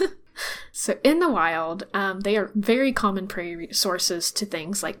them. So in the wild, they are very common prey sources to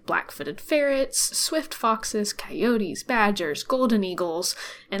things like black-footed ferrets, swift foxes, coyotes, badgers, golden eagles,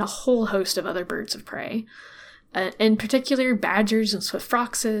 and a whole host of other birds of prey. In particular, badgers and swift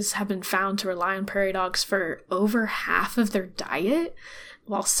foxes have been found to rely on prairie dogs for over half of their diet,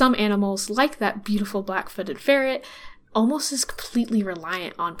 while some animals, like that beautiful black-footed ferret, almost is completely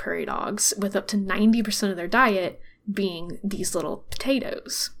reliant on prairie dogs, with up to 90% of their diet being these little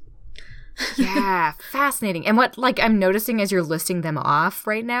potatoes. Yeah, fascinating. And what I'm noticing as you're listing them off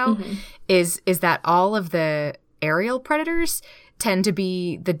right now is that all of the aerial predators tend to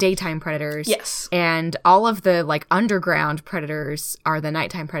be the daytime predators. Yes. And all of the underground predators are the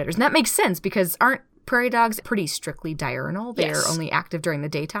nighttime predators. And that makes sense, because aren't prairie dogs pretty strictly diurnal? They are only active during the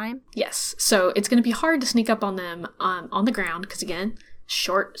daytime. Yes. So it's going to be hard to sneak up on them on the ground, because again,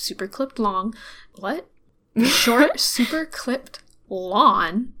 short, super clipped long. What? Short, super clipped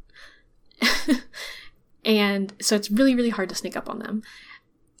lawn. And so it's really, really hard to sneak up on them.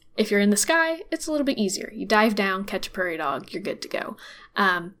 If you're in the sky, it's a little bit easier. You dive down, catch a prairie dog, you're good to go.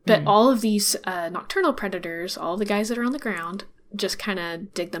 But all of these nocturnal predators, all the guys that are on the ground, just kind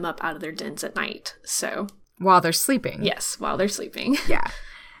of dig them up out of their dens at night. So while they're sleeping. Yes, while they're sleeping. Yeah.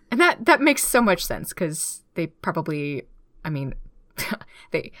 And that makes so much sense, because they probably,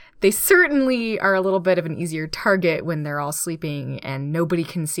 they certainly are a little bit of an easier target when they're all sleeping and nobody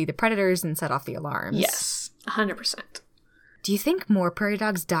can see the predators and set off the alarms. Yes, 100%. Do you think more prairie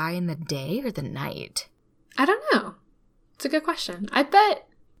dogs die in the day or the night? I don't know. It's a good question. I bet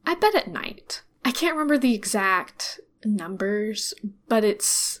at night. I can't remember the exact numbers, but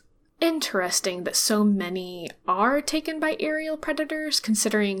it's interesting that so many are taken by aerial predators,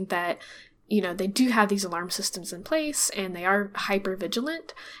 considering that they do have these alarm systems in place and they are hyper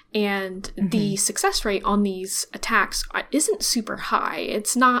vigilant, and the success rate on these attacks isn't super high.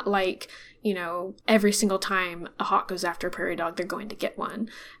 It's not like, every single time a hawk goes after a prairie dog, they're going to get one.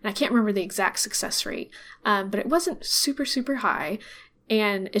 And I can't remember the exact success rate, but it wasn't super, super high.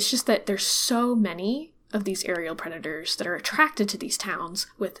 And it's just that there's so many of these aerial predators that are attracted to these towns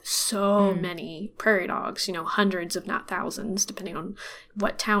with so many prairie dogs, hundreds if not thousands, depending on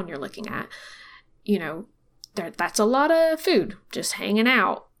what town you're looking at. That's a lot of food just hanging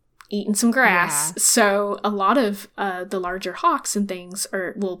out. eating some grass. Yeah. So a lot of the larger hawks and things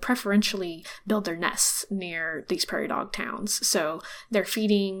will preferentially build their nests near these prairie dog towns. So they're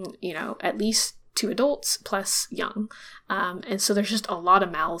feeding, at least 2 adults plus young. And so there's just a lot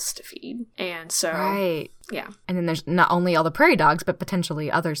of mouths to feed. And so, right. Yeah. And then there's not only all the prairie dogs, but potentially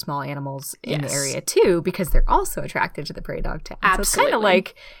other small animals in the Yes. area too, because they're also attracted to the prairie dog town. Absolutely. So it's kind of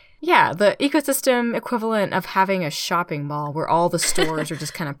like, the ecosystem equivalent of having a shopping mall where all the stores are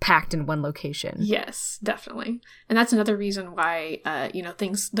just kind of packed in one location. Yes, definitely. And that's another reason why,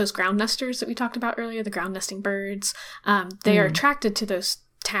 those ground nesters that we talked about earlier, the ground nesting birds, they are attracted to those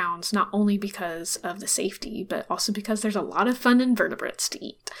towns not only because of the safety, but also because there's a lot of fun invertebrates to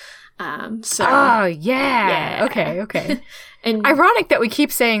eat. Oh, yeah. Okay. And ironic that we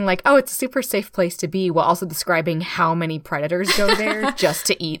keep saying like, oh, it's a super safe place to be while also describing how many predators go there just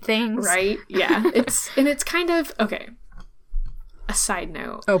to eat things. Right? Yeah. It's kind of, okay. A side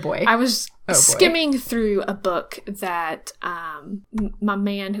note. Oh boy. I was skimming through a book that my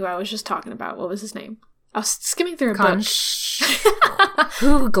man who I was just talking about, what was his name? I was skimming through a book.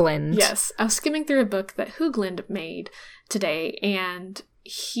 Hoogland. Yes. I was skimming through a book that Hoogland made today, and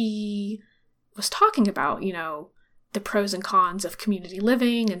he was talking about, the pros and cons of community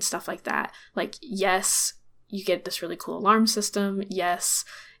living and stuff like that. Like, yes, you get this really cool alarm system. Yes,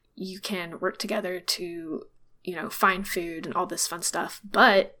 you can work together to, find food and all this fun stuff,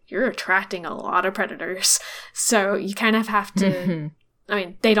 but you're attracting a lot of predators. So you kind of have to, I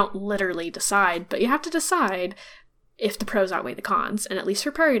mean, they don't literally decide, but you have to decide if the pros outweigh the cons. And at least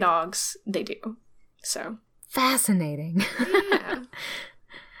for prairie dogs, they do. So. Fascinating. Yeah.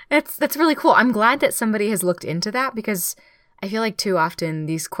 That's really cool. I'm glad that somebody has looked into that because I feel like too often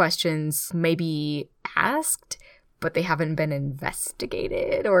these questions may be asked, but they haven't been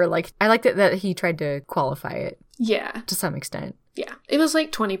investigated. Or like, I liked it that he tried to qualify it. Yeah. To some extent. Yeah. It was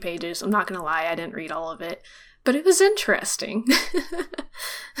like 20 pages. I'm not going to lie. I didn't read all of it, but it was interesting.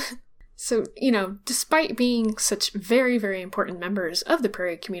 So, despite being such very, very important members of the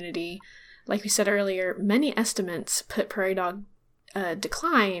prairie community, like we said earlier, many estimates put prairie dog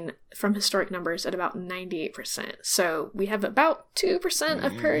decline from historic numbers at about 98%. So we have about 2%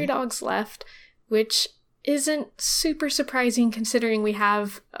 of prairie dogs left, which isn't super surprising considering we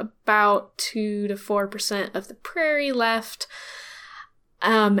have about 2 to 4% of the prairie left.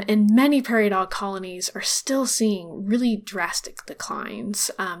 And many prairie dog colonies are still seeing really drastic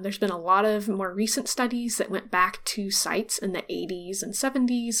declines. There's been a lot of more recent studies that went back to sites in the 80s and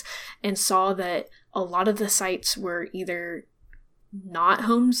 70s and saw that a lot of the sites were either not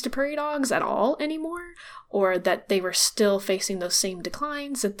homes to prairie dogs at all anymore, or that they were still facing those same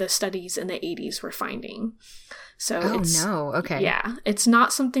declines that the studies in the 80s were finding. So Okay. Yeah, it's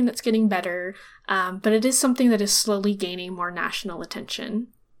not something that's getting better, but it is something that is slowly gaining more national attention.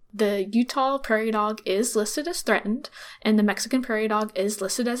 The Utah prairie dog is listed as threatened, and the Mexican prairie dog is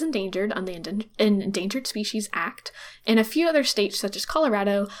listed as endangered on the Endangered Species Act. And a few other states, such as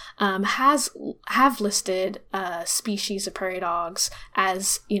Colorado, have listed species of prairie dogs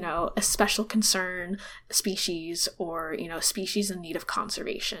as, a special concern species or, species in need of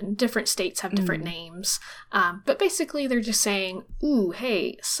conservation. Different states have different names, but basically they're just saying, ooh,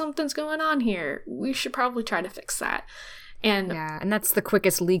 hey, something's going on here. We should probably try to fix that. And that's the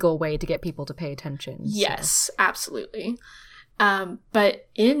quickest legal way to get people to pay attention. Yes, absolutely. But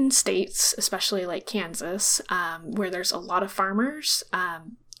in states, especially like Kansas, where there's a lot of farmers,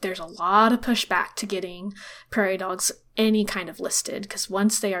 there's a lot of pushback to getting prairie dogs any kind of listed, because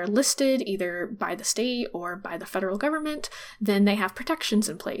once they are listed either by the state or by the federal government, then they have protections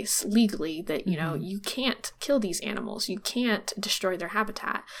in place legally that, you can't kill these animals, you can't destroy their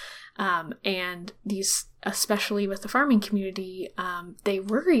habitat. And these, especially with the farming community, they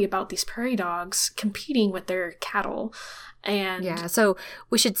worry about these prairie dogs competing with their cattle. And so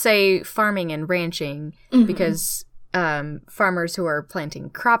we should say farming and ranching, because farmers who are planting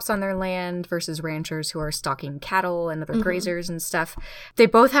crops on their land versus ranchers who are stalking cattle and other grazers and stuff, they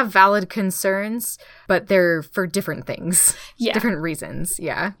both have valid concerns, but they're for different things, different reasons.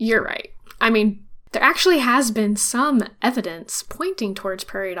 Yeah, you're right. I mean, there actually has been some evidence pointing towards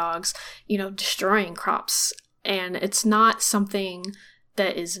prairie dogs, destroying crops. And it's not something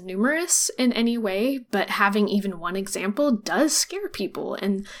that is numerous in any way, but having even one example does scare people.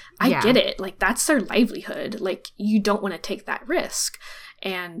 And I get it. Like, that's their livelihood. Like, you don't want to take that risk.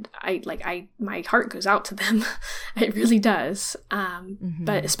 And my heart goes out to them. It really does.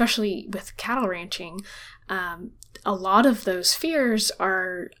 But especially with cattle ranching, a lot of those fears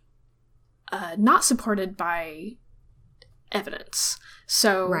are not supported by evidence.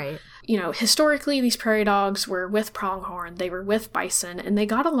 So, Right. Historically, these prairie dogs were with pronghorn, they were with bison, and they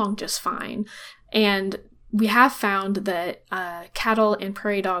got along just fine. And we have found that cattle and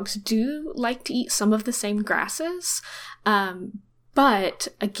prairie dogs do like to eat some of the same grasses. But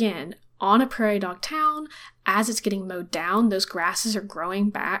again, on a prairie dog town, as it's getting mowed down, those grasses are growing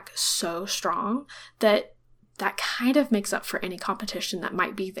back so strong that kind of makes up for any competition that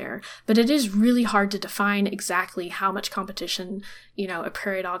might be there. But it is really hard to define exactly how much competition, a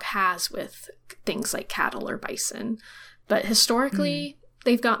prairie dog has with things like cattle or bison. But historically,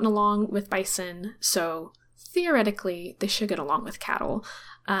 they've gotten along with bison, so theoretically, they should get along with cattle.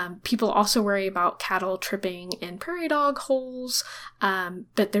 People also worry about cattle tripping in prairie dog holes,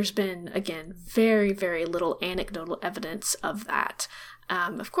 but there's been, again, very, very little anecdotal evidence of that.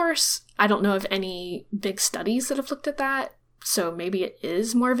 Of course, I don't know of any big studies that have looked at that, so maybe it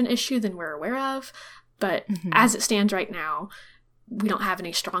is more of an issue than we're aware of, but as it stands right now, we don't have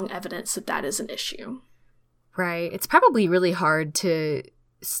any strong evidence that that is an issue. Right. It's probably really hard to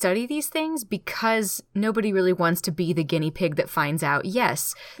study these things because nobody really wants to be the guinea pig that finds out,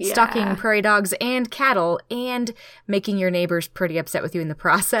 yes, stalking prairie dogs and cattle and making your neighbors pretty upset with you in the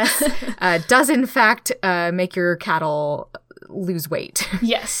process does in fact make your cattle lose weight.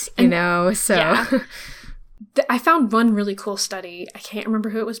 Yes. So... Yeah. I found one really cool study. I can't remember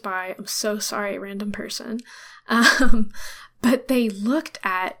who it was by. I'm so sorry, random person. But they looked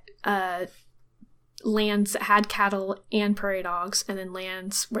at lands that had cattle and prairie dogs, and then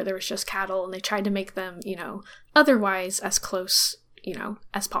lands where there was just cattle, and they tried to make them, otherwise as close,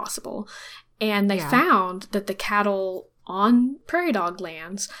 as possible. And they found that the cattle on prairie dog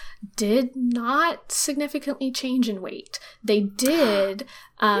lands did not significantly change in weight. They did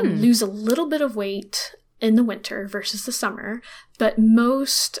lose a little bit of weight in the winter versus the summer, but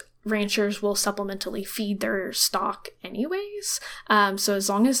most ranchers will supplementally feed their stock anyways. So as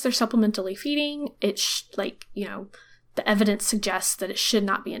long as they're supplementally feeding, the evidence suggests that it should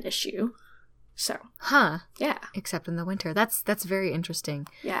not be an issue. So, yeah. Except in the winter. That's very interesting.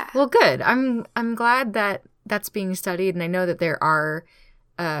 Yeah. Well, good. I'm glad that that's being studied, and I know that there are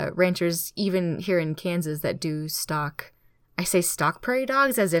ranchers even here in Kansas that do stock. I say stock prairie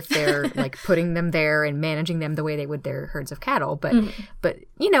dogs as if they're like putting them there and managing them the way they would their herds of cattle. But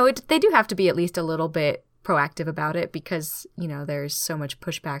they do have to be at least a little bit proactive about it because, there's so much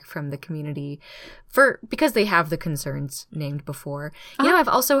pushback from the community because they have the concerns named before. I've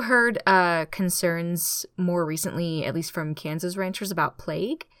also heard concerns more recently, at least from Kansas ranchers, about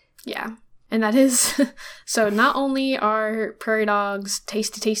plague. Yeah. And that is, so not only are prairie dogs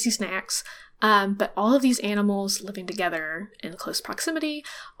tasty, tasty snacks, but all of these animals living together in close proximity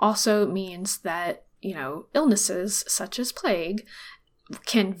also means that, illnesses such as plague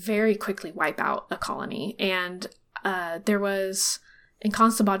can very quickly wipe out a colony. And there was, in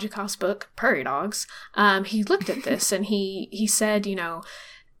Constable Bajika's book, Prairie Dogs, he looked at this and he said,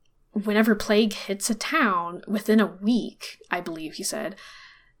 whenever plague hits a town, within a week, I believe he said,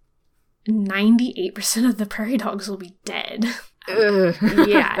 98% of the prairie dogs will be dead.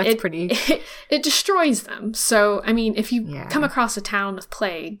 Yeah, it destroys them. So, if you come across a town with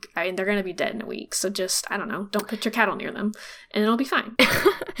plague, they're going to be dead in a week. So just, don't put your cattle near them and it'll be fine.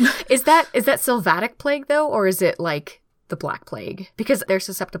 Is that sylvatic plague though? Or is it like the black plague? Because they're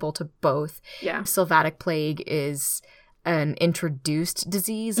susceptible to both. Yeah. Sylvatic plague is an introduced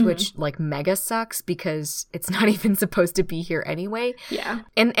disease, which mega sucks because it's not even supposed to be here anyway. Yeah.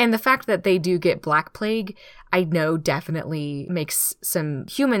 And the fact that they do get black plague, I know definitely makes some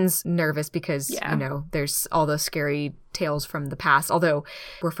humans nervous because, there's all those scary tales from the past. Although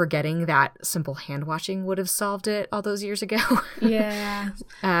we're forgetting that simple hand washing would have solved it all those years ago. Yeah.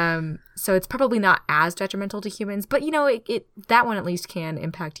 So it's probably not as detrimental to humans, but it that one at least can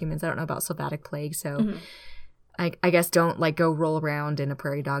impact humans. I don't know about sylvatic plague, so I guess don't go roll around in a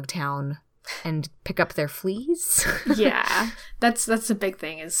prairie dog town and pick up their fleas. Yeah, that's the big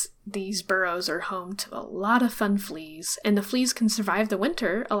thing is these burrows are home to a lot of fun fleas, and the fleas can survive the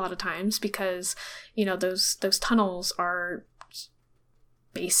winter a lot of times because those tunnels are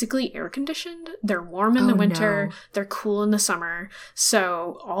basically air conditioned. They're warm in the winter, they're cool in the summer.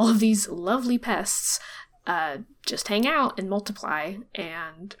 So all of these lovely pests just hang out and multiply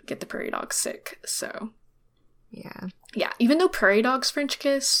and get the prairie dogs sick. So. Yeah, even though prairie dogs French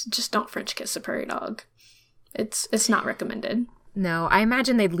kiss, just don't French kiss a prairie dog. It's not recommended. No, I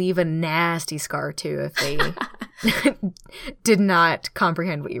imagine they'd leave a nasty scar too if they did not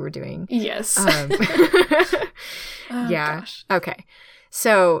comprehend what you were doing. Yes. Gosh. Okay.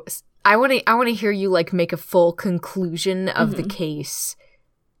 So I want to hear you make a full conclusion of the case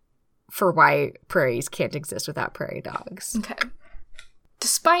for why prairies can't exist without prairie dogs. Okay.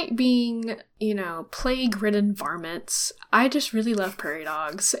 Despite being, plague-ridden varmints, I just really love prairie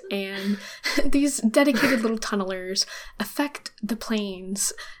dogs, and these dedicated little tunnelers affect the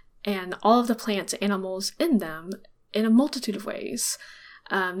plains and all of the plants and animals in them in a multitude of ways.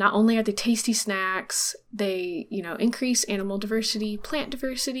 Not only are they tasty snacks, they, increase animal diversity, plant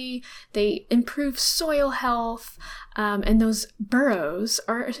diversity, they improve soil health, and those burrows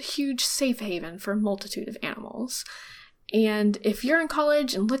are a huge safe haven for a multitude of animals. And if you're in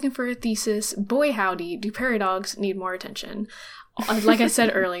college and looking for a thesis, boy howdy, do prairie dogs need more attention. Like I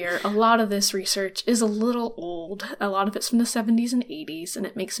said earlier, a lot of this research is a little old. A lot of it's from the 70s and 80s, and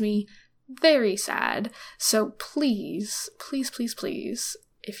it makes me very sad. So please, please, please, please,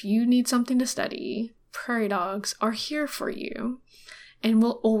 if you need something to study, prairie dogs are here for you and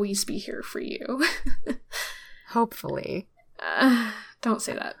will always be here for you. Hopefully. Don't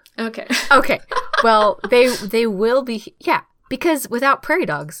say that. Okay. Okay. Well, they will be, yeah, because without prairie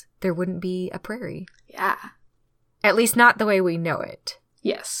dogs, there wouldn't be a prairie. Yeah. At least not the way we know it.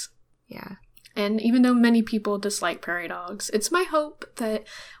 Yes. Yeah. And even though many people dislike prairie dogs, it's my hope that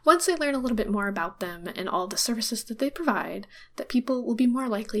once they learn a little bit more about them and all the services that they provide, that people will be more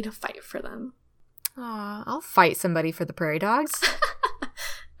likely to fight for them. Aw, I'll fight somebody for the prairie dogs.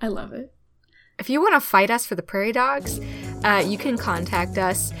 I love it. If you want to fight us for the prairie dogs, you can contact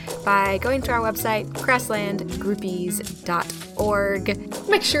us by going to our website, grasslandgroupies.org.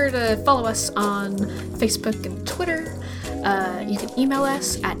 Make sure to follow us on Facebook and Twitter. You can email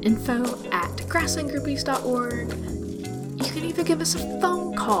us at info@grasslandgroupies.org. You can even give us a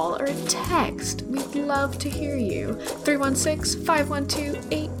phone call or a text. We'd love to hear you.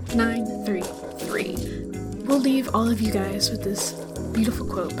 316-512-8933. We'll leave all of you guys with this beautiful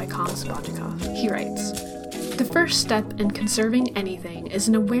quote by Khan Sabachikov. He writes, "The first step in conserving anything is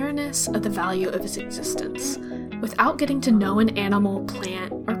an awareness of the value of its existence. Without getting to know an animal,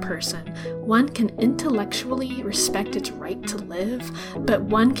 plant, or person, one can intellectually respect its right to live, but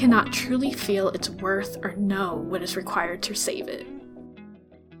one cannot truly feel its worth or know what is required to save it.